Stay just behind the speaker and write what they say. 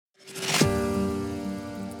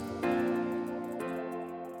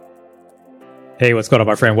Hey, what's going on,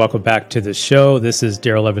 my friend? Welcome back to the show. This is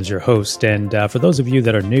Darrell Evans, your host. And for those of you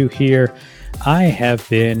that are new here, I have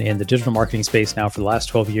been in the digital marketing space now for the last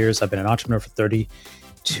 12 years. I've been an entrepreneur for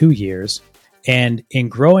 32 years. And in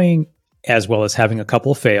growing, as well as having a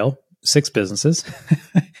couple fail, 6 businesses,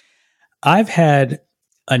 I've had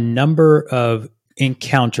a number of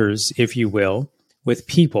encounters, if you will, with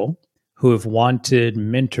people who have wanted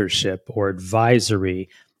mentorship or advisory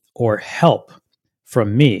or help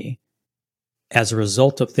from me as a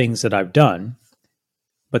result of things that I've done,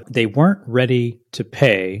 but they weren't ready to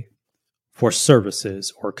pay for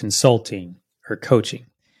services or consulting or coaching.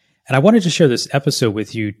 And I wanted to share this episode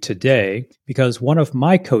with you today because one of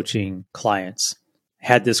my coaching clients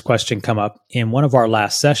had this question come up in one of our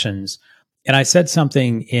last sessions. And I said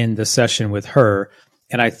something in the session with her,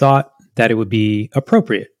 and I thought that it would be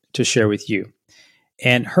appropriate to share with you.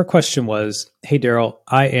 And her question was, hey, Darrell,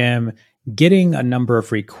 I am getting a number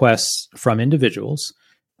of requests from individuals.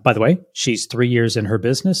 By the way, she's 3 years in her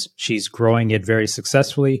business. She's growing it very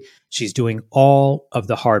successfully. She's doing all of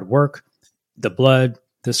the hard work, the blood,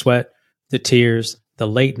 the sweat, the tears, the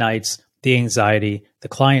late nights, the anxiety, the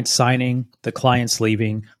client signing, the clients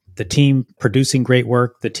leaving, the team producing great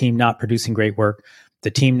work, the team not producing great work,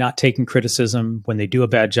 the team not taking criticism when they do a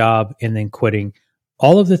bad job and then quitting,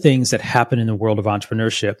 all of the things that happen in the world of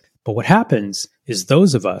entrepreneurship. But what happens is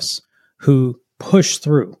those of us who push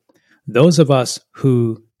through, those of us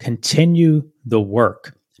who continue the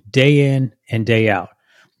work day in and day out.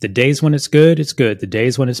 The days when it's good, it's good. The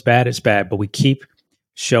days when it's bad, but we keep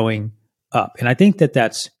showing up. And I think that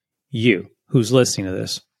that's you who's listening to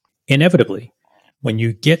this. Inevitably, when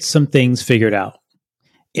you get some things figured out,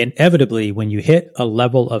 inevitably, when you hit a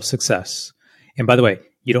level of success, and by the way,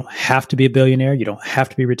 you don't have to be a billionaire. You don't have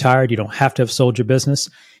to be retired. You don't have to have sold your business.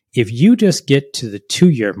 If you just get to the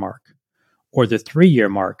 2-year mark, or the 3-year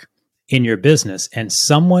mark in your business, and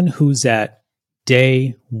someone who's at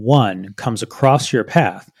day 1 comes across your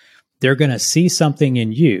path, they're going to see something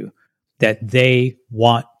in you that they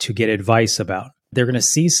want to get advice about. They're going to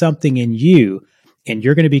see something in you, and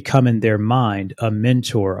you're going to become in their mind a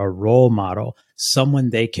mentor, a role model, someone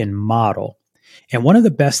they can model. And one of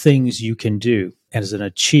the best things you can do as an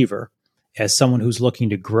achiever, as someone who's looking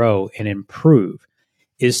to grow and improve,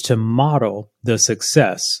 is to model the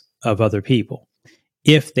success of other people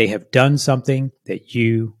if they have done something that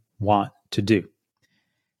you want to do.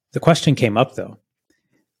 The question came up, though,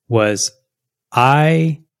 was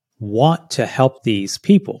I want to help these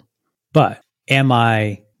people, but am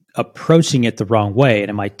I approaching it the wrong way?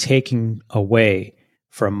 And am I taking away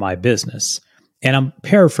from my business? And I'm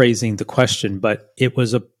paraphrasing the question, but it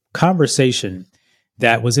was a conversation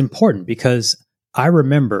that was important because I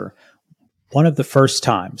remember one of the first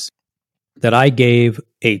times that I gave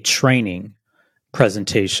a training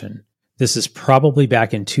presentation. This is probably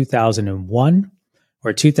back in 2001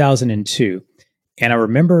 or 2002. And I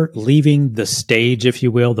remember leaving the stage, if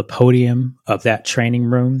you will, the podium of that training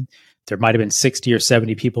room. There might have been 60 or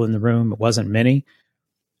 70 people in the room. It wasn't many.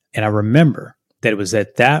 And I remember that it was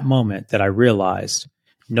at that moment that I realized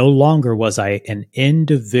no longer was I an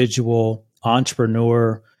individual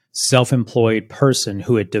entrepreneur, self-employed person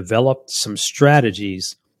who had developed some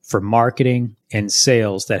strategies for marketing and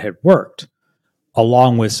sales that had worked,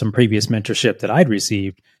 along with some previous mentorship that I'd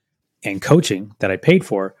received and coaching that I paid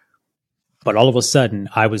for. But all of a sudden,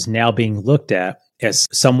 I was now being looked at as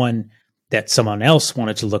someone that someone else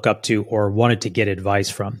wanted to look up to or wanted to get advice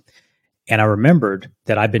from. And I remembered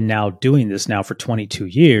that I've been now doing this now for 22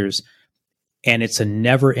 years, and it's a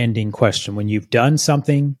never-ending question. When you've done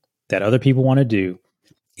something that other people want to do,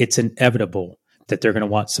 it's inevitable that they're going to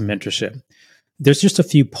want some mentorship. There's just a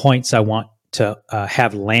few points I want to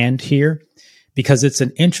have land here because it's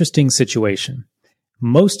an interesting situation.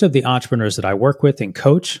 Most of the entrepreneurs that I work with and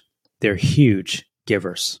coach, they're huge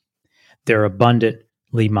givers. They're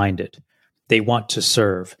abundantly minded. They want to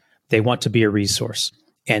serve. They want to be a resource.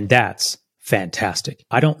 And that's fantastic.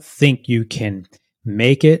 I don't think you can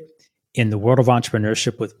make it in the world of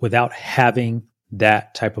entrepreneurship without having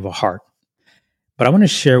that type of a heart. But I want to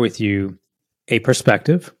share with you a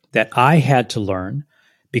perspective that I had to learn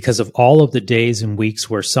because of all of the days and weeks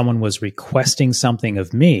where someone was requesting something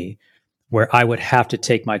of me, where I would have to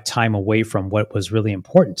take my time away from what was really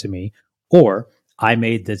important to me, or I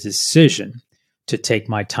made the decision to take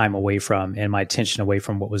my time away from and my attention away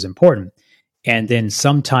from what was important. And then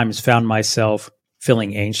sometimes found myself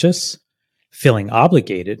feeling anxious, feeling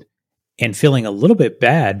obligated, and feeling a little bit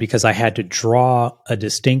bad because I had to draw a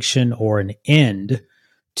distinction or an end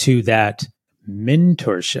to that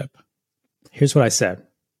mentorship. Here's what I said,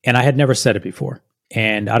 and I had never said it before.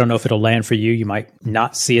 And I don't know if it'll land for you. You might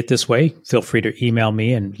not see it this way. Feel free to email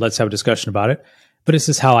me and let's have a discussion about it. But this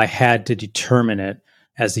is how I had to determine it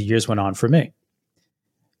as the years went on for me.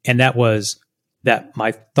 And that was that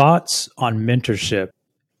my thoughts on mentorship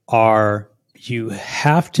are you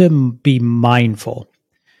have to be mindful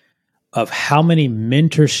of how many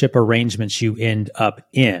mentorship arrangements you end up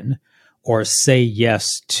in or say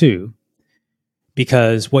yes to,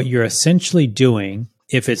 because what you're essentially doing,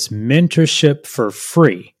 if it's mentorship for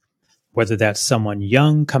free, whether that's someone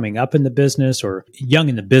young coming up in the business, or young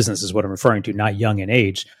in the business is what I'm referring to, not young in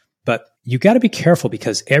age, but you got to be careful,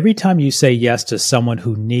 because every time you say yes to someone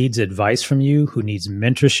who needs advice from you, who needs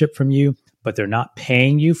mentorship from you, but they're not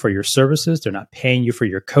paying you for your services, they're not paying you for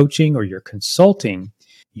your coaching or your consulting,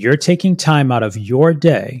 you're taking time out of your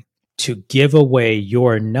day to give away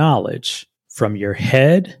your knowledge from your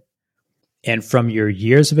head and from your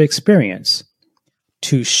years of experience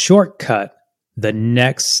to shortcut the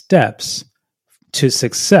next steps to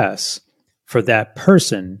success for that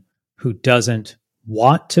person who doesn't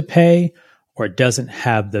want to pay or doesn't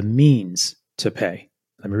have the means to pay.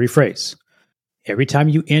 Let me rephrase. Every time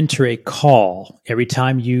you enter a call, every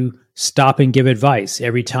time you stop and give advice,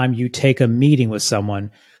 every time you take a meeting with someone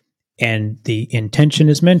and the intention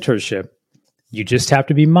is mentorship, you just have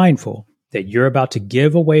to be mindful that you're about to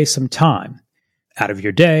give away some time out of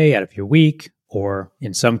your day, out of your week, or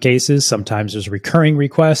in some cases, sometimes there's recurring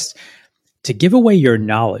requests to give away your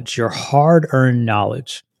knowledge, your hard-earned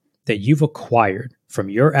knowledge that you've acquired from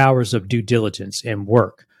your hours of due diligence and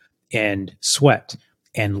work and sweat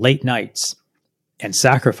and late nights and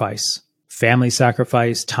sacrifice, family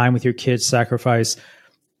sacrifice, time with your kids sacrifice,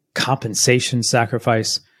 compensation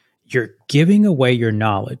sacrifice. You're giving away your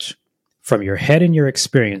knowledge from your head and your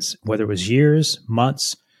experience, whether it was years,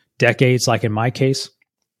 months, decades, like in my case,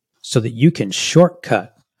 so that you can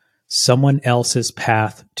shortcut someone else's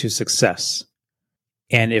path to success.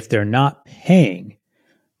 And if they're not paying,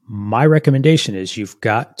 my recommendation is you've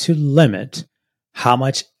got to limit how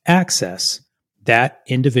much access that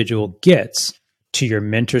individual gets to your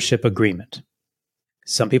mentorship agreement.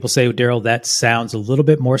 Some people say, Darrell, that sounds a little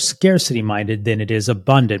bit more scarcity-minded than it is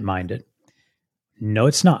abundant-minded. No,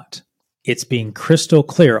 it's not. It's being crystal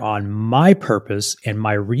clear on my purpose and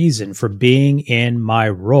my reason for being in my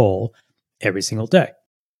role every single day.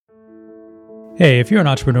 Hey, if you're an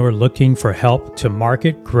entrepreneur looking for help to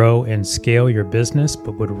market, grow, and scale your business,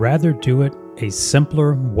 but would rather do it a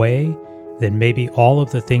simpler way than maybe all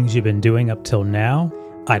of the things you've been doing up till now,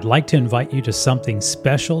 I'd like to invite you to something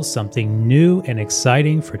special, something new and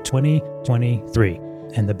exciting for 2023.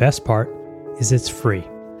 And the best part is it's free.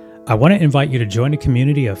 I want to invite you to join a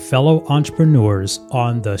community of fellow entrepreneurs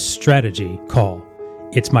on the Strategy Call.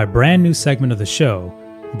 It's my brand new segment of the show,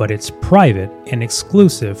 but it's private and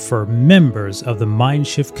exclusive for members of the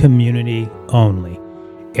Mindshift community only.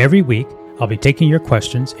 Every week, I'll be taking your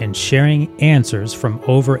questions and sharing answers from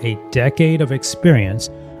over a decade of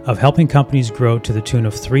experience of helping companies grow to the tune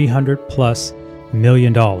of $300+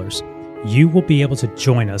 million. You will be able to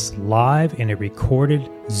join us live in a recorded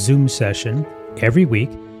Zoom session every week.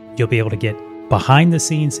 You'll be able to get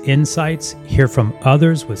behind-the-scenes insights, hear from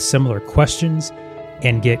others with similar questions,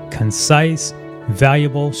 and get concise,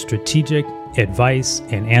 valuable, strategic advice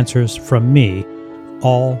and answers from me,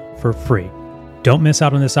 all for free. Don't miss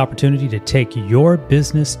out on this opportunity to take your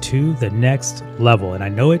business to the next level. And I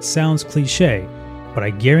know it sounds cliche, but I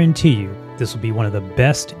guarantee you this will be one of the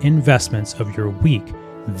best investments of your week.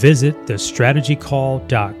 Visit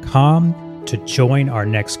thestrategycall.com to join our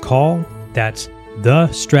next call. That's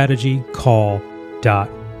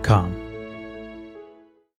thestrategycall.com.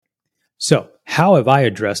 So, how have I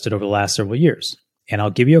addressed it over the last several years? And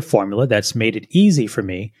I'll give you a formula that's made it easy for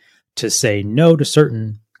me to say no to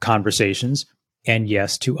certain conversations and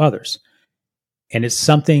yes to others. And it's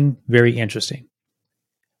something very interesting.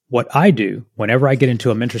 What I do whenever I get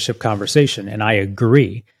into a mentorship conversation and I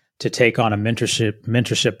agree to take on a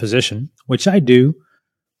mentorship position, which I do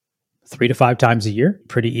 3 to 5 times a year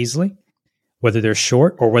pretty easily, whether they're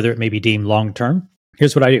short or whether it may be deemed long-term,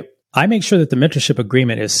 here's what I do. I make sure that the mentorship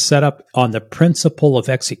agreement is set up on the principle of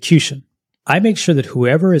execution. I make sure that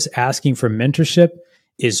whoever is asking for mentorship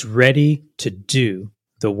is ready to do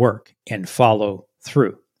the work and follow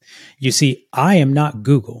through. You see, I am not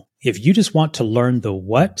Google. If you just want to learn the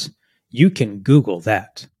what, you can Google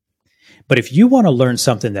that. But if you want to learn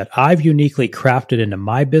something that I've uniquely crafted into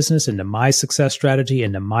my business, into my success strategy,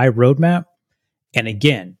 into my roadmap, and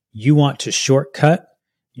again, you want to shortcut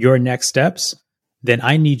your next steps, then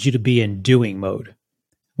I need you to be in doing mode,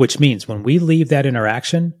 which means when we leave that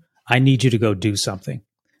interaction, I need you to go do something.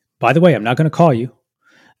 By the way, I'm not going to call you.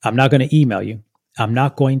 I'm not going to email you. I'm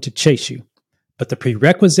not going to chase you. But the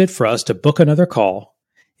prerequisite for us to book another call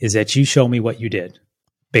is that you show me what you did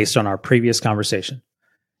based on our previous conversation.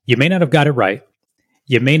 You may not have got it right.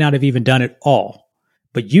 You may not have even done it all,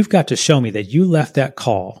 but you've got to show me that you left that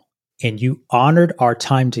call and you honored our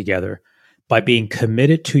time together by being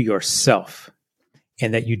committed to yourself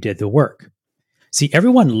and that you did the work. See,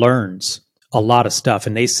 everyone learns a lot of stuff,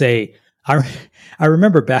 and they say, I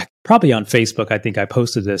remember back probably on Facebook, I think I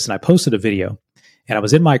posted this, and I posted a video, and I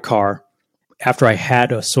was in my car after I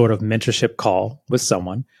had a sort of mentorship call with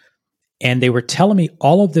someone, and they were telling me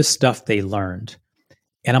all of this stuff they learned.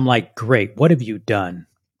 And I'm like, great, what have you done?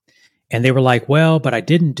 And they were like, well, but I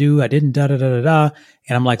didn't da da da da da.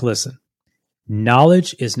 And I'm like, listen,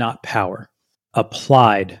 knowledge is not power.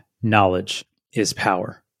 Applied knowledge is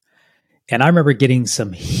power. And I remember getting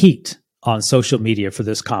some heat on social media for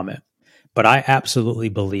this comment, but I absolutely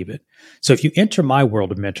believe it. So if you enter my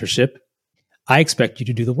world of mentorship, I expect you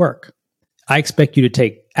to do the work. I expect you to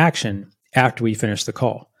take action after we finish the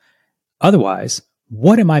call. Otherwise,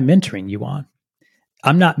 what am I mentoring you on?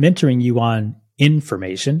 I'm not mentoring you on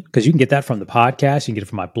information, because you can get that from the podcast, you can get it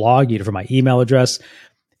from my blog, you can get it from my email address.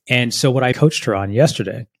 And so what I coached her on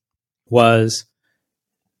yesterday was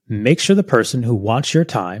make sure the person who wants your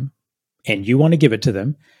time and you want to give it to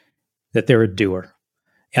them, that they're a doer.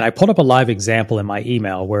 And I pulled up a live example in my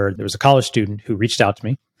email where there was a college student who reached out to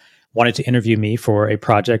me, wanted to interview me for a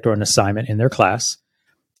project or an assignment in their class.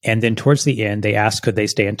 And then towards the end, they asked, could they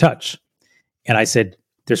stay in touch? And I said,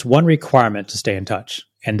 there's one requirement to stay in touch.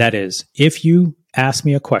 And that is, if you ask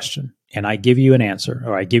me a question and I give you an answer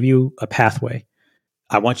or I give you a pathway,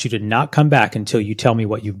 I want you to not come back until you tell me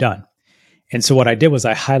what you've done. And so what I did was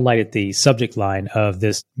I highlighted the subject line of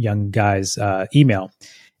this young guy's email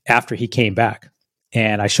after he came back.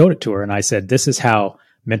 And I showed it to her and I said, this is how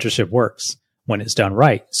mentorship works when it's done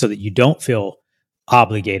right, so that you don't feel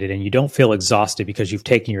obligated and you don't feel exhausted because you've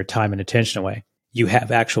taken your time and attention away. You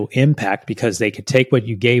have actual impact because they could take what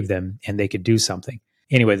you gave them and they could do something.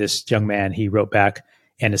 Anyway, this young man, he wrote back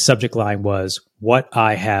and the subject line was, what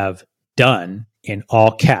I have done, in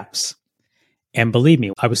all caps. And believe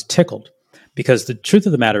me, I was tickled, because the truth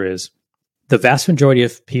of the matter is the vast majority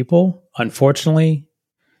of people, unfortunately,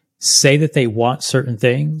 say that they want certain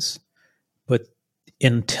things, but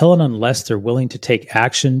until and unless they're willing to take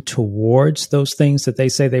action towards those things that they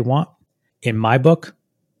say they want, in my book,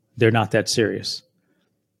 they're not that serious.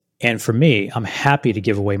 And for me, I'm happy to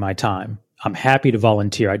give away my time. I'm happy to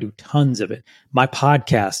volunteer. I do tons of it. My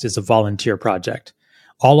podcast is a volunteer project.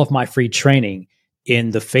 All of my free training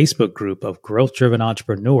in the Facebook group of Growth Driven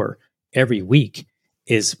Entrepreneur every week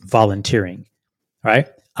is volunteering, right?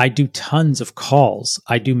 I do tons of calls.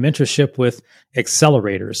 I do mentorship with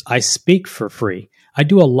accelerators. I speak for free. I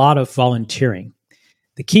do a lot of volunteering.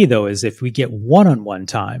 The key, though, is if we get one-on-one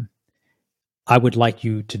time, I would like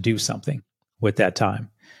you to do something with that time.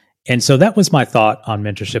 And so that was my thought on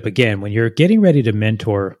mentorship. Again, when you're getting ready to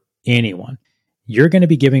mentor anyone, you're going to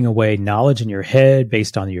be giving away knowledge in your head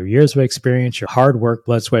based on your years of experience, your hard work,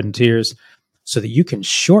 blood, sweat, and tears, so that you can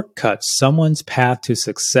shortcut someone's path to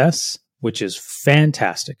success, which is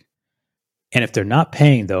fantastic. And if they're not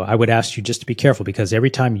paying, though, I would ask you just to be careful, because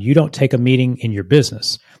every time you don't take a meeting in your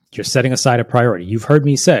business, you're setting aside a priority. You've heard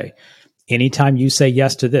me say, anytime you say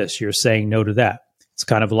yes to this, you're saying no to that. It's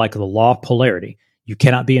kind of like the law of polarity. You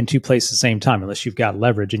cannot be in two places at the same time unless you've got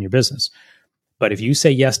leverage in your business. But if you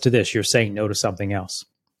say yes to this, you're saying no to something else.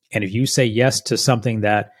 And if you say yes to something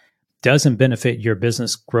that doesn't benefit your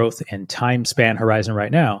business growth and time span horizon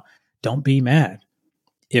right now, don't be mad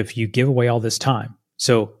if you give away all this time.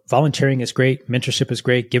 So volunteering is great. Mentorship is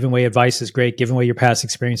great. Giving away advice is great. Giving away your past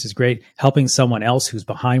experience is great. Helping someone else who's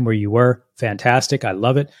behind where you were, fantastic. I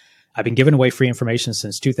love it. I've been giving away free information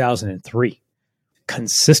since 2003,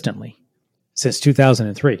 consistently since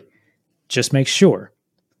 2003. Just make sure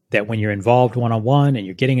that when you're involved one-on-one and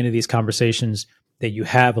you're getting into these conversations, that you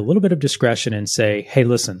have a little bit of discretion and say, hey,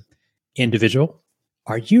 listen, individual,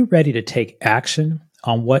 are you ready to take action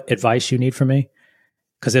on what advice you need from me?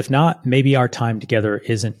 Because if not, maybe our time together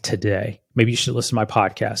isn't today. Maybe you should listen to my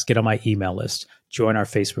podcast, get on my email list, join our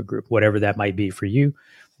Facebook group, whatever that might be for you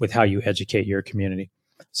with how you educate your community.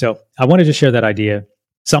 So I wanted to share that idea,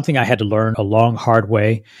 something I had to learn a long, hard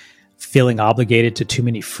way, feeling obligated to too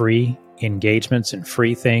many free engagements and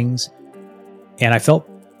free things. And I felt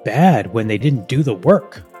bad when they didn't do the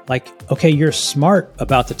work. Like, okay, you're smart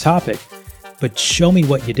about the topic, but show me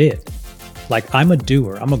what you did. Like, I'm a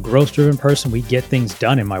doer. I'm a growth-driven person. We get things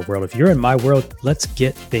done in my world. If you're in my world, let's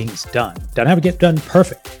get things done. Don't have to get done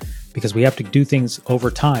perfect, because we have to do things over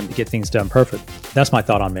time to get things done perfect. That's my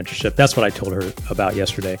thought on mentorship. That's what I told her about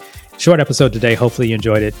yesterday. Short episode today. Hopefully you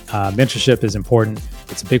enjoyed it. Mentorship is important.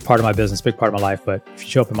 It's a big part of my business, big part of my life. But if you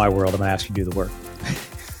show up in my world, I'm going to ask you to do the work.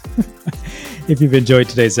 If you've enjoyed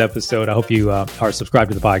today's episode, I hope you are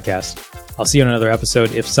subscribed to the podcast. I'll see you on another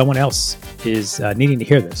episode. If someone else is needing to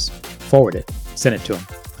hear this, forward it. Send it to them.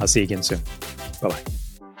 I'll see you again soon. Bye-bye.